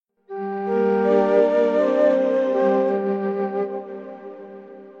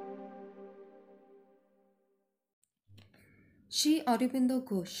श्री अरबिंदो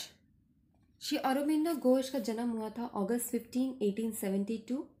घोष। श्री अरबिंदो घोष का जन्म हुआ था अगस्त 15,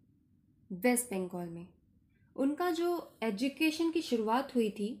 1872 वेस्ट बंगाल में। उनका जो एजुकेशन की शुरुआत हुई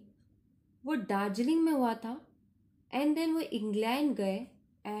थी वो दार्जिलिंग में हुआ था एंड देन वो इंग्लैंड गए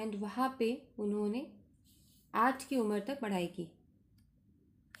एंड वहाँ पे उन्होंने 8 की उम्र तक पढ़ाई की।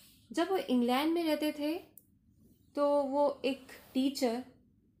 जब वो इंग्लैंड में रहते थे तो वो एक टीचर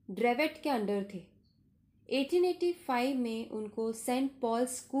ड्रेवेट के अंडर थे। 1885 में उनको सेंट पॉल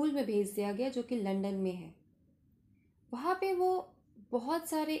स्कूल में भेज दिया गया जो कि लंदन में है। वहाँ पे वो बहुत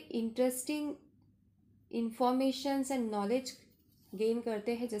सारे interesting informations and knowledge gain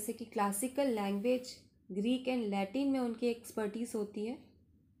करते हैं, जैसे कि classical language Greek and Latin में उनकी एक्सपर्टीज़ होती है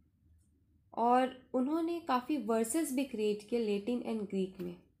और उन्होंने काफ़ी वर्सेस भी क्रिएट किए लैटिन एंड ग्रीक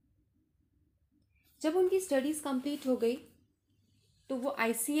में। जब उनकी स्टडीज़ कंप्लीट हो गई तो वो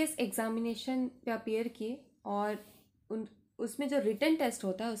ICS एग्ज़ामिनेशन पे अपीयर किए और उसमें जो रिटन टेस्ट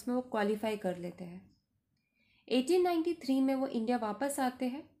होता है उसमें वो क्वालिफाई कर लेते हैं। 1893 में वो इंडिया वापस आते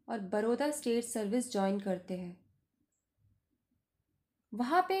हैं और बड़ौदा स्टेट सर्विस ज्वाइन करते हैं।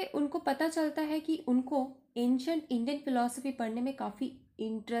 वहाँ पे उनको पता चलता है कि उनको एंशिएंट इंडियन फिलॉसफी पढ़ने में काफ़ी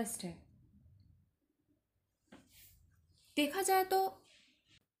इंटरेस्ट है। देखा जाए तो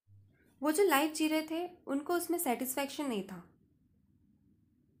वो जो लाइफ जी रहे थे उनको उसमें सेटिस्फैक्शन नहीं था।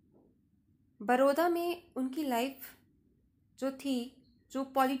 बड़ौदा में उनकी लाइफ जो थी जो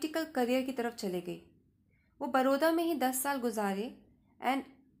पॉलिटिकल करियर की तरफ चले गई। वो बड़ौदा में ही 10 साल गुजारे एंड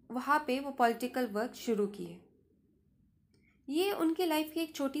वहाँ पे वो पॉलिटिकल वर्क शुरू किए। ये उनकी लाइफ की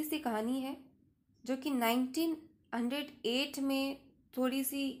एक छोटी सी कहानी है जो कि 1908 में थोड़ी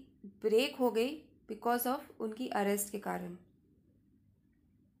सी ब्रेक हो गई बिकॉज ऑफ उनकी अरेस्ट के कारण।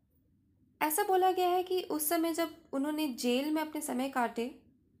 ऐसा बोला गया है कि उस समय जब उन्होंने जेल में अपने समय काटे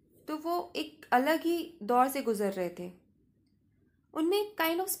तो वो एक अलग ही दौर से गुजर रहे थे। उनमें एक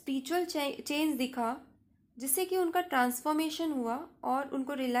काइंड ऑफ स्पिरिचुअल चेंज दिखा जिससे कि उनका ट्रांसफॉर्मेशन हुआ और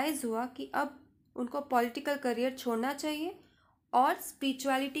उनको रियलाइज़ हुआ कि अब उनको पॉलिटिकल करियर छोड़ना चाहिए और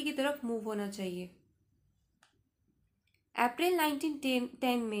स्पिरिचुअलिटी की तरफ मूव होना चाहिए। अप्रैल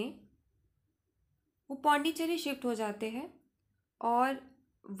 1910 में वो पौंडीचेरी शिफ्ट हो जाते हैं और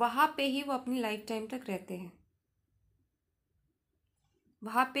वहाँ पे ही वो अपनी लाइफ टाइम तक रहते हैं।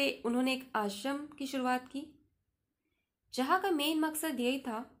 वहाँ पे उन्होंने एक आश्रम की शुरुआत की जहाँ का मेन मकसद यही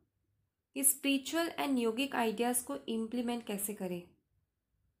था कि स्पिरिचुअल एंड योगिक आइडियाज़ को इम्प्लीमेंट कैसे करें।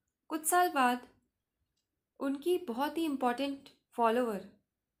 कुछ साल बाद उनकी बहुत ही important follower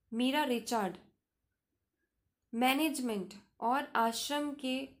Meera Richard management और आश्रम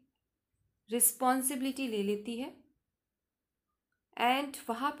के रिस्पॉन्सिबिलिटी ले लेती है एंड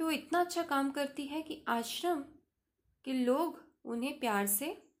वहाँ पे वो इतना अच्छा काम करती है कि आश्रम के लोग उन्हें प्यार से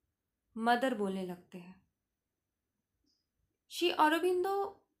मदर बोलने लगते हैं। श्री अरबिंदो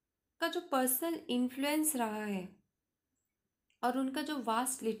का जो पर्सनल इन्फ्लुएंस रहा है और उनका जो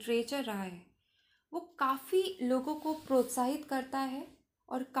वास्ट लिटरेचर रहा है वो काफ़ी लोगों को प्रोत्साहित करता है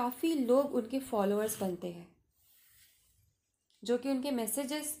और काफ़ी लोग उनके फॉलोअर्स बनते हैं जो कि उनके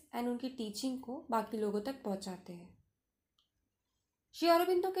मैसेजेस एंड उनकी टीचिंग को बाकी लोगों तक पहुंचाते हैं। श्री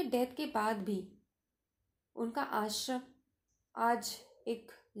अरबिंदो के डेथ के बाद भी उनका आश्रम आज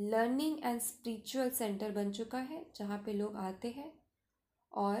एक लर्निंग एंड स्पिरिचुअल सेंटर बन चुका है जहाँ पे लोग आते हैं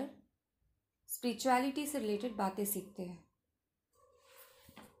और स्पिरिचुअलिटी से रिलेटेड बातें सीखते हैं।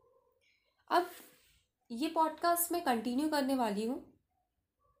 अब ये पॉडकास्ट मैं कंटिन्यू करने वाली हूँ।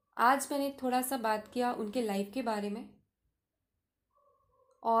 आज मैंने थोड़ा सा बात किया उनके लाइफ के बारे में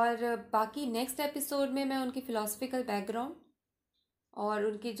और बाकी नेक्स्ट एपिसोड में मैं उनकी फ़िलासफ़िकल बैकग्राउंड और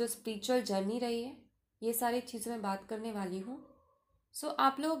उनकी जो स्पिरिचुअल जर्नी रही है ये सारी चीज़ें मैं बात करने वाली हूँ। सो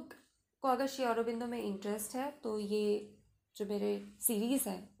आप लोग को अगर श्री अरबिंदो में इंटरेस्ट है तो ये जो मेरे सीरीज़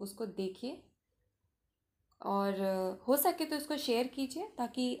है उसको देखिए और हो सके तो इसको शेयर कीजिए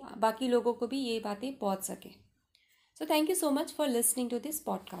ताकि बाकी लोगों को भी ये बातें पहुंच सके। So thank you so much for listening to this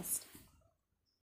podcast.